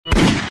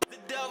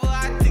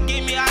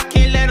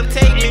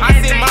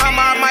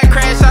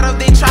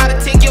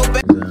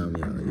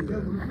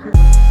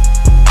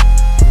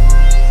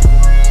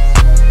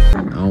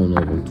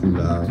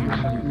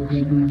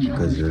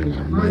literally,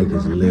 the mic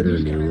is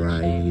literally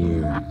right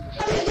here.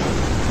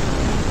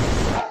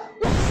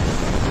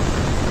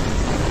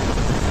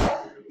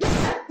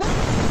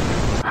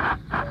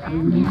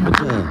 But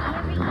yeah,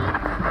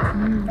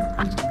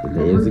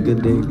 today is a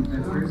good day.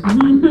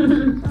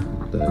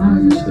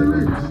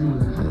 Chilling.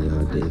 How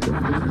y'all day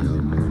going? How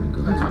y'all morning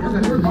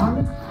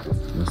going?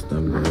 My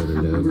stomach hurt a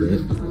little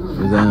bit.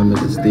 What's up,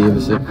 Mr.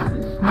 Stevenson?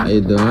 How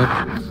you doing?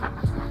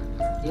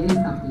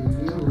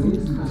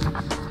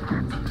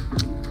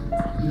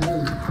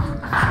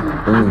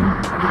 Boom.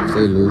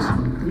 Say loose.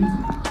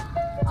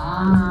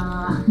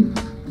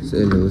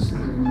 Say loose.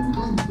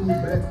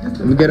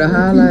 Let me get a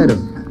highlighter.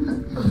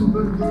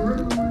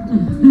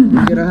 Let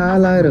me get a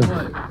highlighter.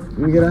 Let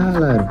me get a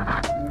highlighter.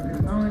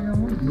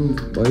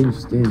 Boy, you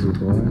stingy,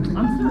 boy. You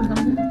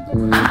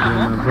wanna look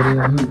at my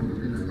video?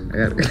 I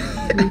gotta...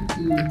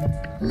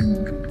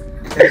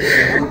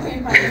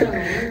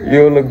 You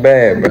don't look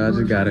bad, bro. I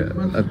just got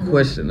a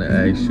question to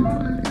ask you, my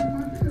nigga.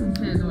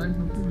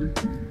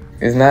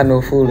 It's not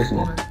no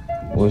foolishness.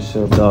 What's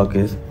your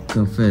darkest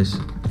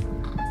confession?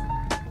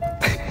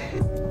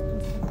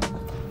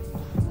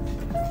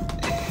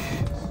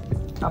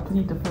 I'll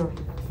put the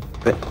filter.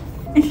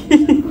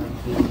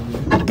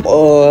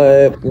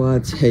 Boy, I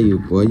tell you,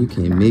 boy, you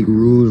can't make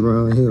rules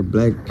around here.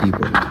 Black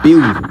people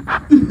abuse them.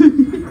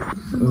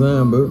 What's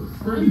up, bro?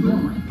 Hey, you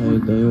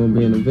wanna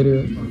be in the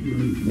video?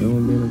 You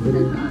wanna be in the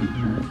video?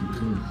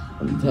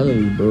 I'm telling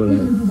you, bro,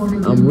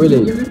 like, I'm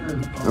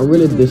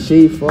really the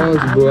Shade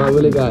Frogs, bro. I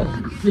really got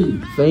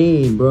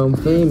fame, bro. I'm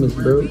famous,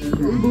 bro.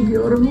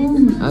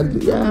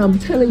 Yeah, I'm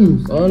telling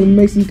you, all the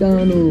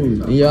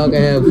Mexicanos. And y'all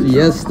can have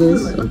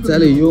fiestas. I'm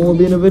telling you, you don't wanna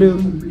be in the video?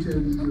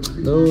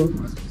 No?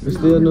 You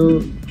still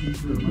no?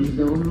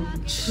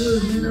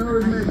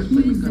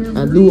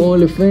 I do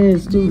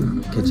OnlyFans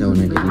too. Catch y'all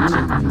nigga.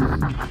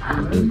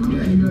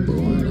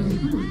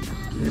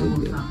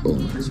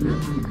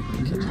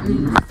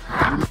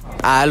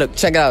 Alright, look,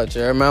 check out,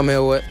 Jeremy. I'm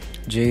here with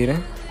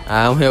Jaden.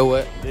 I'm here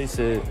with They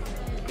said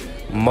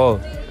Mo.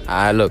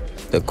 Alright, look.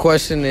 The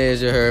question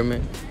is, you heard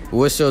me.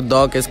 What's your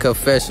darkest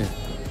confession?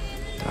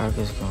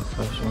 Darkest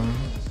confession.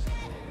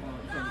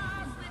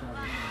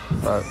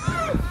 Fuck.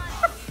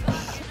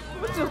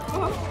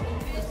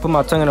 Put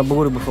my tongue in a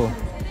booty before.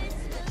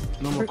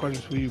 No more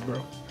questions for you,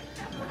 bro.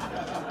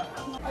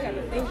 I'm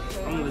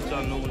gonna let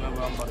y'all know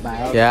whenever I'm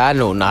about to. Yeah, I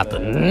know not to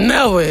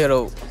never hit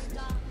up.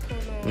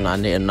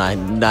 Not.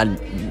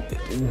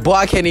 Boy,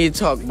 I can't even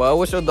talk, boy.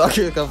 What's your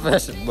darkest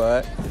confession,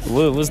 boy?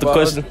 What's the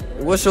question?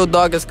 What's your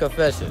darkest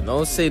confession?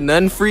 Don't say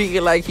nothing freaky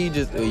like he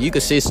just. You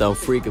can say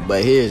something freaky,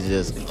 but his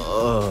just.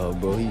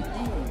 Bro, he.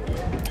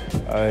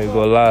 I ain't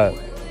gonna lie.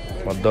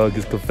 My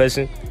darkest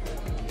confession.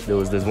 There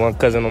was this one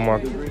cousin on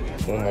my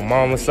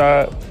mama's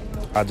side.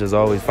 I just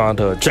always found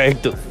her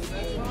attractive.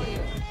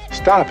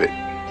 Stop it.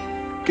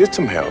 Get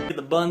some help. Get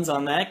the buns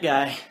on that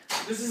guy.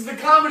 This is the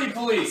comedy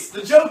police.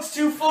 The joke's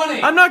too funny.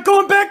 I'm not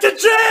going back to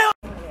jail!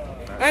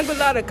 I ain't gonna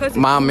lie to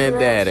cousin. Mom and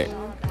daddy.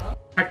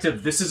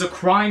 Active. This is a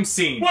crime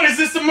scene. What is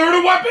this, a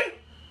murder weapon?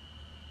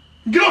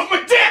 Get off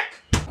my dick!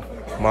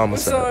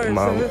 Mama's side.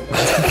 Mama.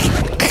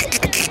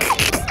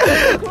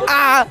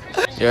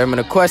 You heard me?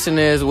 The question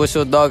is, what's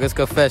your darkest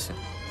confession?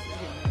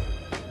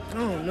 I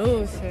don't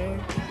know, sir.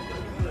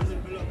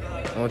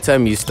 Don't tell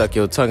me you stuck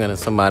your tongue in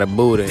somebody's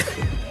booty. I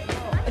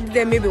did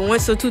that maybe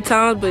once or two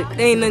times, but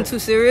they ain't nothing too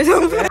serious.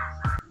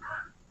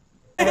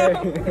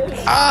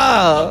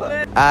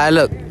 Alright,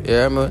 look. You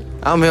heard me?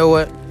 I'm here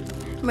with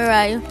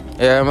Mariah.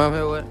 Yeah, I'm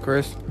here with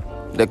Chris.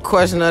 The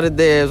question of the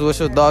day is, what's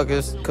your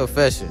darkest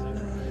confession?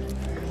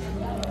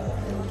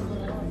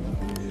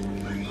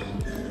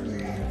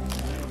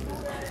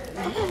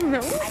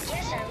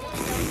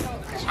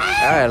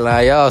 Alright,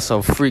 like y'all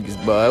some freaks,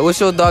 boy. What's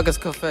your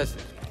darkest confession?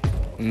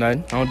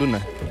 Nothing. I don't do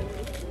nothing.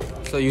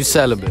 So you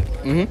celibate?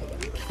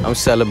 I'm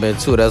celibate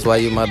too. That's why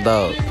you my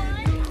dog.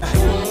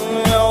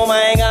 Oh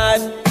my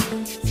God!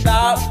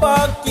 Stop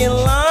fucking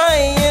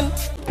lying.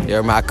 You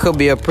hear me? I could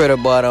be a pretty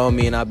boy. That don't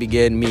mean I be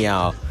getting me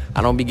out.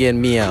 I don't be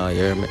getting me out. You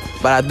hear me?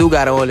 But I do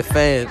got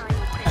OnlyFans.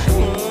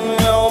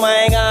 Oh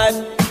my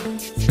God!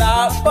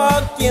 Stop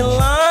fucking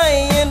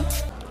lying.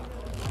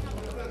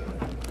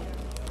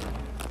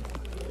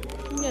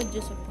 You're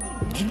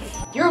disappointed.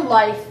 Your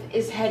life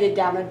is headed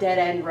down a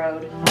dead-end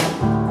road.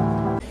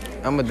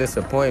 I'm a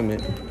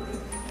disappointment.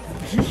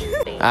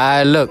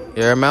 Alright, look.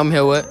 You hear me? I'm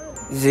here with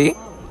Z?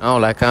 I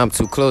don't like how I'm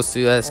too close to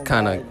you. That's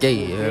kind of gay,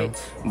 you know?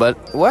 But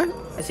what?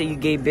 I say you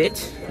gay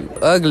bitch. You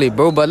ugly,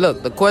 bro. But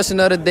look, the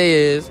question of the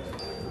day is,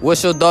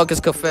 what's your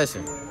darkest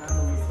confession?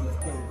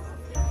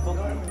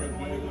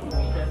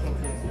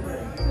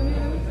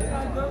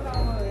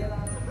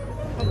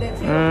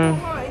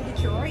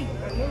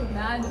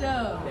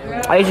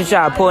 I used to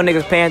try to pull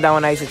niggas' pants down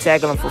when I used to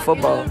tackle them for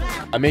football.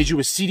 I made you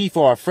a CD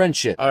for our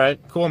friendship. All right,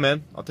 cool,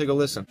 man. I'll take a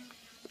listen.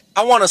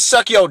 I want to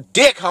suck your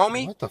dick,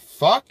 homie. What the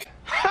fuck?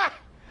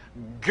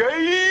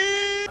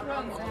 Gay.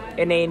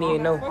 And they ain't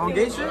even know. On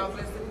gay shit.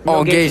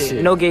 No gay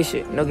shit. No gay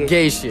shit.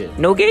 Gay shit.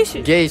 No gay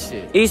shit. Gay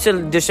shit. He used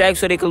to distract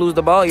so they could lose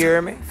the ball, you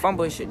hear me?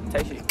 Fumble shit,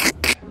 type shit.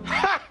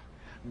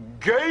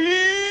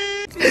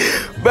 Gay.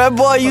 That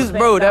boy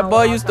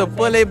used to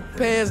pull their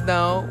pants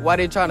down while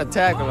they trying to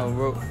tackle him,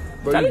 bro.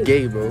 Bro, you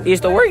gay, bro. It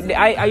used to work.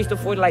 I used to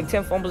force like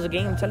 10 fumbles a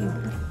game. I'm telling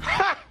you.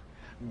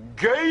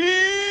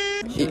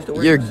 Gay.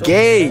 You're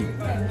gay.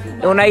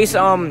 When I used to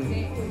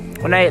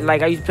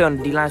I used to play on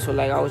the D-line, so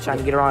like I was trying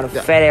to get around a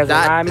fat ass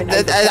lineman.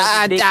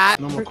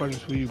 No more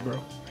questions for you, bro.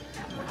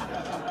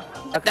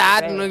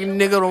 That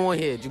nigga don't want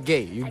to hear it. You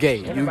gay. You gay.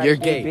 You're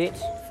gay. Bitch.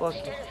 Fuck.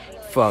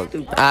 Fuck.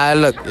 Alright,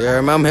 look. You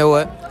remember I'm here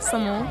what?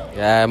 Simone.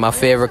 Yeah, my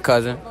favorite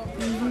cousin.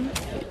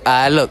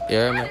 Alright, look. You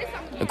remember?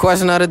 The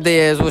question of the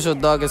day is, what's your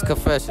darkest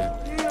confession?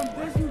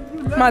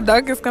 My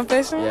darkest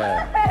confession?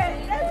 Yeah.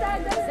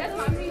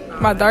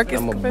 My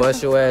darkest I'm gonna confession?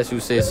 bust your ass. You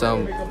say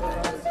something.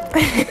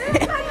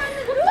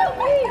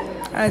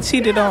 I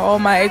cheated on all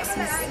my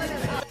exes.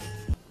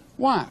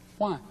 Why?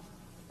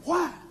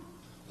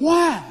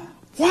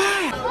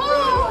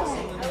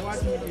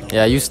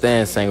 Yeah, you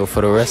staying single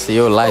for the rest of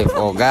your life.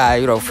 Oh, God,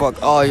 you don't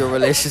fuck all your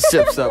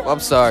relationships up. I'm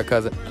sorry,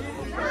 cousin.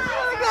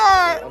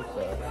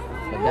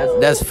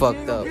 That's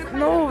fucked up.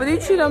 No, but they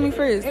cheated on me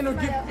first.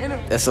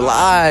 That's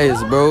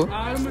lies, bro.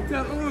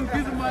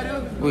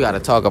 We gotta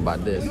talk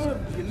about this.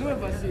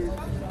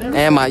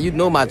 And you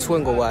know my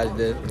twin go watch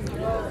this.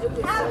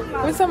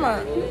 What's talking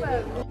about?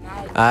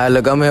 Alright,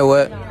 look, I'm here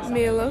what?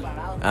 Mila.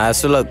 Alright,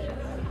 so look.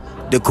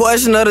 The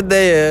question of the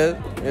day is,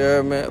 you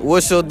heard me?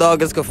 What's your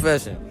darkest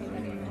confession?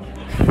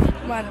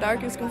 My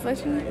darkest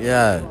confession?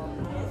 Yeah.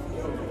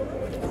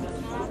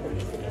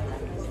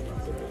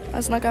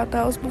 I snuck out the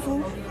house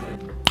before.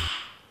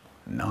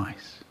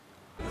 Nice.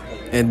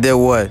 And then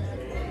what?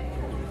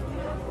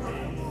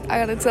 I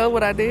gotta tell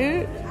what I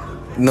did.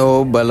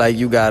 No, but like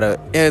you gotta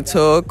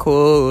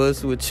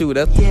intercourse with you.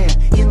 That's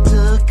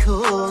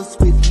intercourse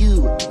with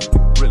you.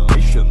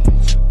 Relations.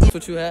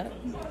 what you had?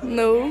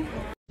 No.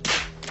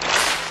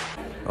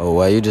 Oh,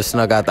 well, you just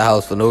snuck out the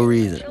house for no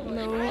reason.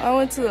 No. I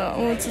went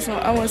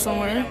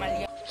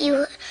somewhere.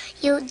 You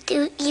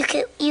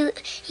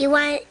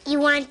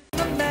want.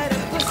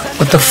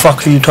 What the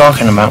fuck are you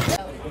talking about?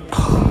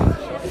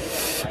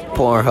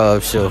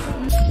 Pornhub show.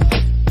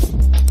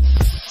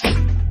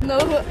 No,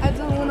 I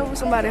just went over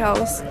somebody's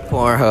house.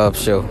 Pornhub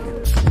show.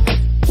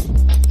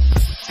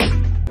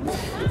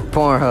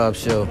 Pornhub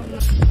show.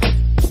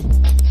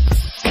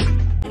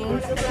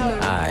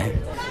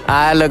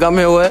 Alright, look, I'm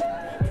here with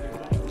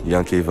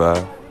Young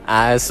K5.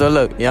 Alright, so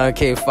look, Young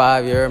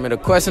K5, you heard me. The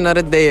question of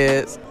the day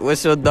is,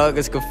 what's your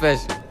darkest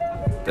confession?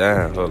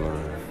 Damn, hold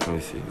on. Let me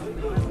see.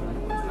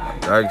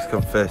 Darkest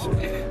confession.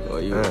 Oh,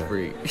 you a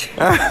freak.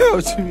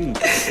 What you mean?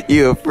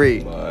 You a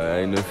freak. I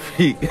ain't a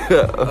freak.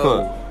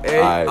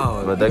 Alright,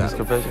 my darkest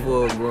confession?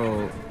 Full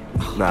grown.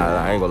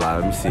 Nah, I ain't gonna lie.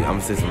 Let me see. I'm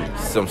gonna say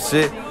some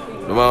shit.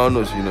 Nobody don't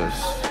know, you know.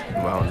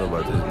 Nobody don't know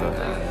about this. You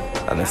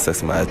know. I done sucked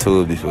somebody's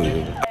toes before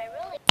you.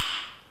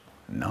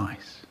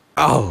 Nice.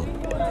 Oh,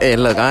 hey,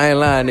 look, I ain't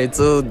lying. They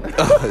told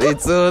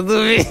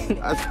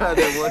Doobie. I tried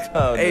that one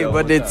time. Hey,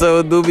 but they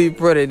told Doobie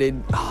pretty. They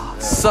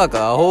sucker,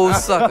 a whole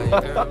sucker. You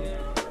heard me?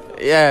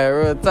 Yeah,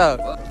 real tough.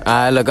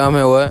 Alright, look, I'm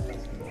here what?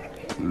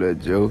 Little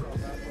Joe.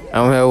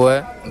 I'm here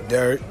what?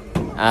 Dirt.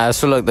 Alright,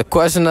 so look, the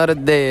question of the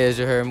day is,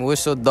 you heard me,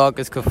 what's your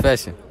darkest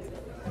confession?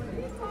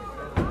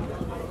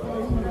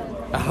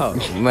 Oh,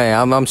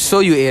 man, I'm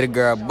sure you ate a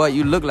girl butt.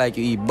 You look like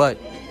you eat butt.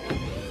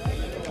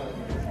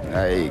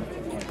 I ate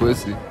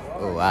pussy.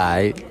 Oh,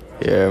 alright.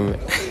 You hear me?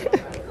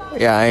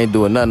 Yeah, I ain't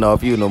doing nothing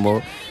off you no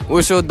more.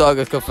 What's your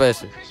darkest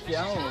confession?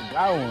 Yeah, I don't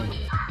got one.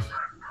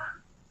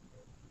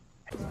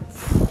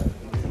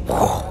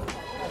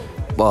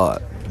 Boy.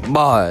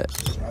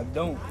 I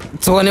don't.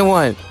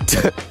 21.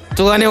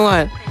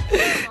 21.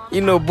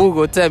 You know Boo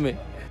go tell me.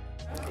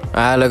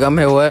 Alright, look, I'm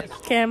here what?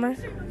 Cameron.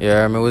 You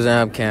heard me? What's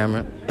up,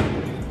 Cameron?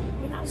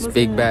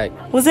 Speak back.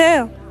 What's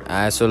that?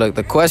 Alright, so look,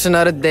 the question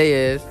of the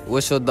day is,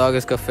 what's your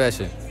darkest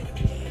confession?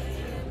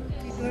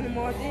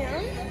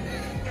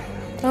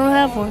 I don't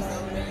have one.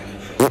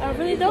 I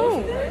really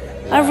don't.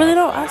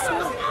 I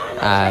swear.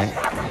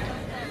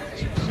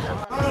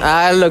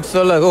 Alright, look,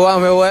 so look, who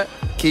I'm here with?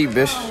 Keep,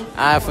 bitch.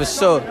 Alright, for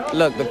sure.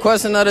 Look, the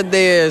question of the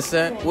day is,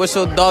 son, what's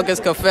your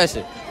darkest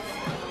confession?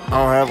 I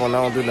don't have one.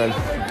 I don't do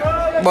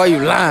nothing. Boy, you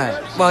lying.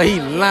 Boy, he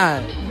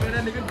lying.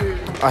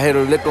 I hit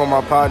a lick on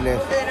my partner.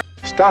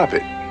 Stop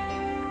it.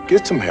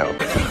 Get some help.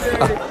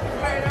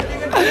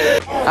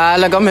 Alright,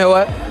 look, I'm here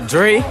with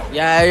Dre.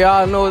 Yeah,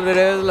 y'all know what it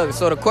is. Look,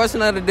 so the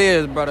question of the day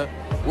is, brother,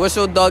 what's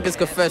your darkest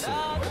confession?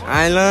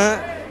 I ain't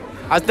lying.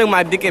 I stuck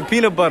my dick in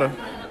peanut butter.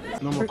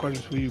 No more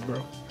questions for you,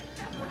 bro.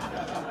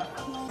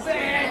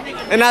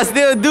 And I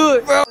still do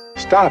it, bro.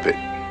 Stop it.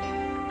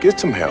 Get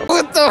some help.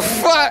 What the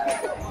fuck?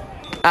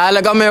 Alright,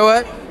 look, I'm here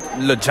with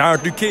Le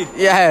Giant 3K.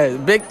 Yeah,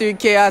 big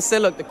 3K. I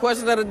said, look, the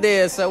question of the day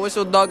is, son, what's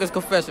your darkest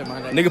confession,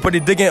 my nigga? Nigga put the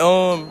dick in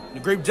the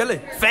grape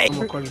jelly. Fake. No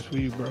more questions for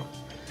you, bro.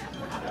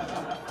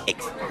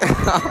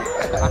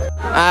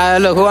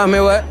 Alright, look, who I'm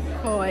here with?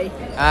 Boy.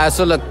 Alright,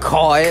 so look,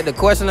 Coy, the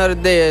question of the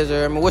day is,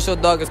 what's your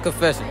darkest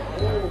confession?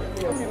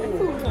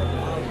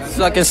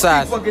 Sucking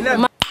size.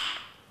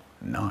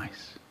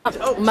 Nice.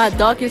 My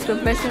darkest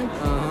confession?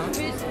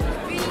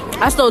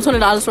 I stole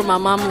 $20 from my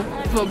mama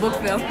for a book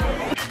fair.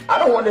 I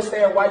don't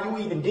understand why you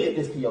even did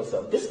this to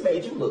yourself. This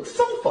made you look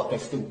so fucking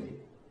stupid.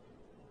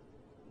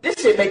 This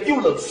shit make you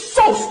look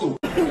so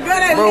stupid.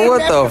 Bro,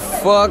 what the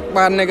fuck,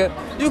 my nigga?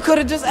 You could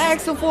have just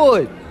asked her for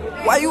it.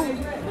 Why you?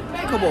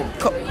 Come on.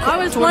 I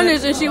was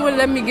punished and she wouldn't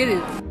let me get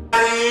it.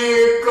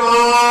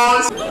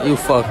 You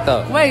fucked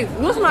up. Wait,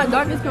 what's my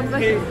darkest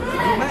complexion?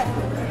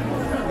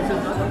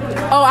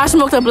 Oh, I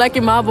smoked a Black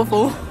and Mild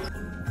before.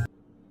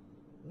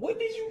 What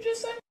did you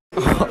just say?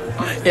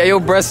 Yeah, your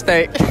breath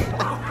stank.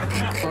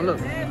 Oh, look.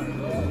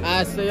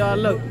 I say, y'all,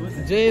 look.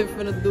 Jay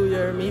finna do, you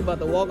hear me? He about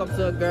to walk up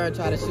to a girl and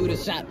try to shoot a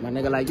shot, my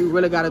nigga. Like, you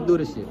really gotta do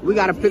this shit. We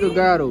gotta pick a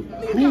girl, though.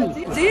 Do you know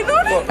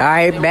that?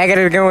 Alright, back at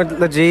it again with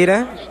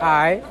Legita.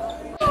 Alright.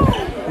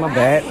 My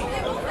bad.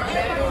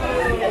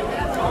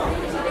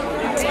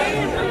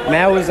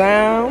 Man, what's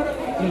on?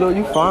 You look,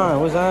 you fine.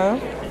 What's on?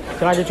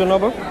 Can I get your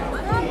number?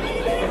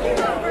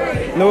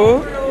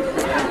 No?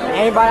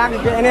 Anybody I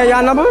can get any of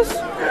y'all numbers?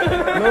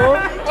 No?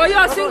 Oh,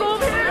 y'all single?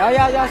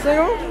 Y'all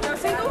single? Y'all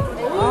single?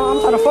 I'm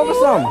trying to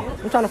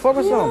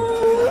focus some.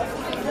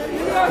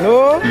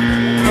 No?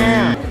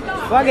 Damn.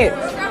 Fuck it.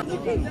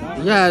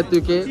 Yeah,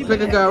 2K.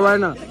 Pick a girl right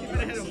now.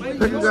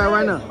 Pick a girl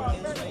right now.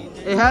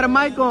 Hey, have the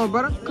mic on,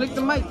 brother. Click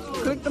the mic.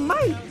 Click the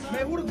mic.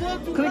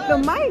 Click the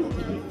mic.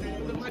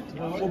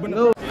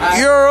 No.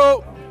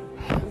 Euro.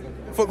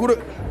 Fuck with it.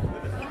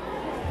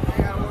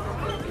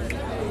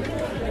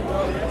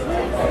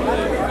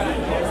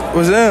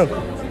 What's up?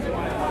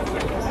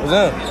 What's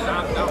up?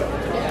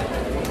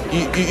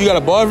 You got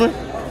a boyfriend?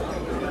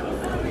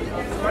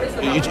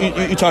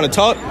 You trying to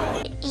talk?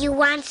 You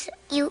want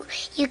you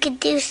could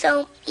do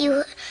so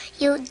you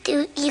want.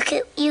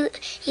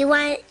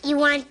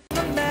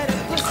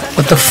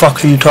 What the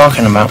fuck are you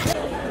talking about?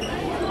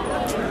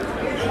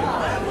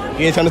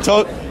 You ain't trying to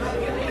talk?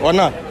 Why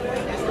not?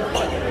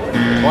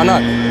 Why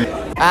not?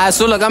 Alright,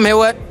 so look, I'm here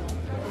with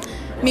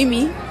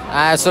Mimi.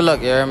 Alright, so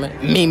look, you hear me?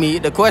 Mimi,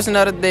 the question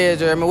of the day is,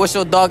 you hear me? What's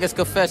your darkest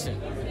confession?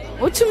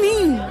 What you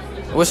mean?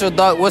 What's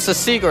a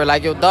secret?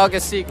 Like your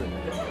darkest secret?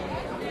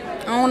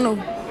 I don't know.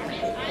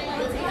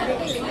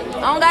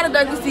 I don't got a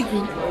darkest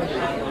secret.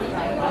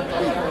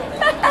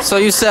 So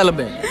you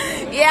celibate?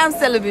 Yeah, I'm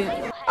celibate.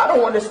 I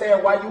don't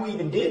understand why you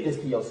even did this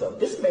to yourself.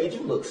 This made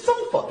you look so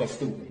fucking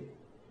stupid.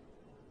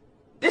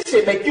 This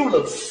shit make you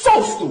look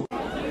so stupid.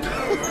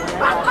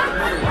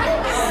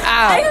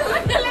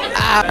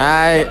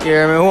 Alright, you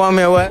hear me? Who I'm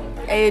here with?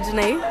 Hey,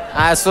 Janae.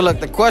 Alright, so look,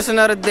 the question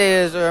of the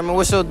day is, you hear me?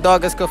 What's your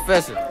darkest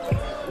confession?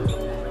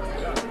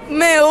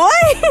 Man,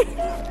 what?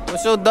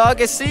 What's your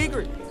darkest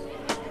secret?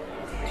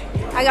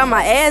 I got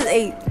my ass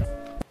ate.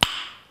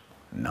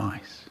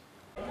 Nice.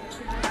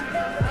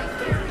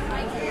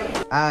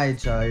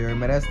 Alright, y'all, you hear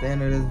me? That's the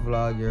end of this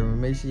vlog, you hear me?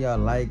 Make sure y'all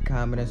like,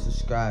 comment, and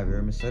subscribe, you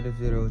hear me? Share this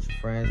video with your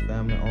friends,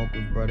 family,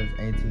 uncles, brothers,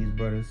 aunties,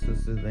 brothers,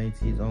 sisters,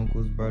 aunties,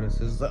 uncles, brothers,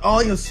 sisters,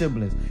 all your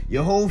siblings,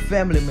 your whole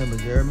family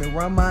members, you hear me?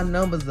 Run my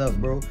numbers up,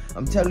 bro.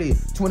 I'm telling you,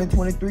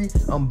 2023,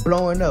 I'm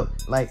blowing up,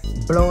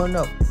 blowing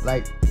up,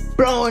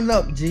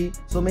 G.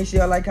 So make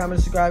sure y'all like,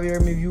 comment, subscribe, you hear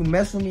me? If you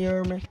mess with me, you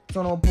hear me?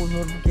 Turn on post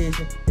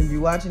notification. If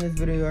you watching this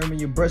video, you hear me?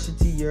 You brush your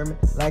teeth, you hear me?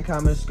 Like,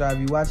 comment, subscribe.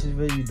 You watch this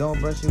video, you don't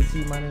brush your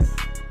teeth, my nigga.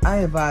 I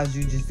advise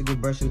you just to go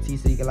brush your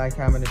teeth so you can like,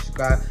 comment, and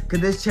subscribe. Cause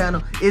this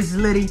channel is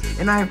litty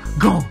and I'm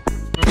gone.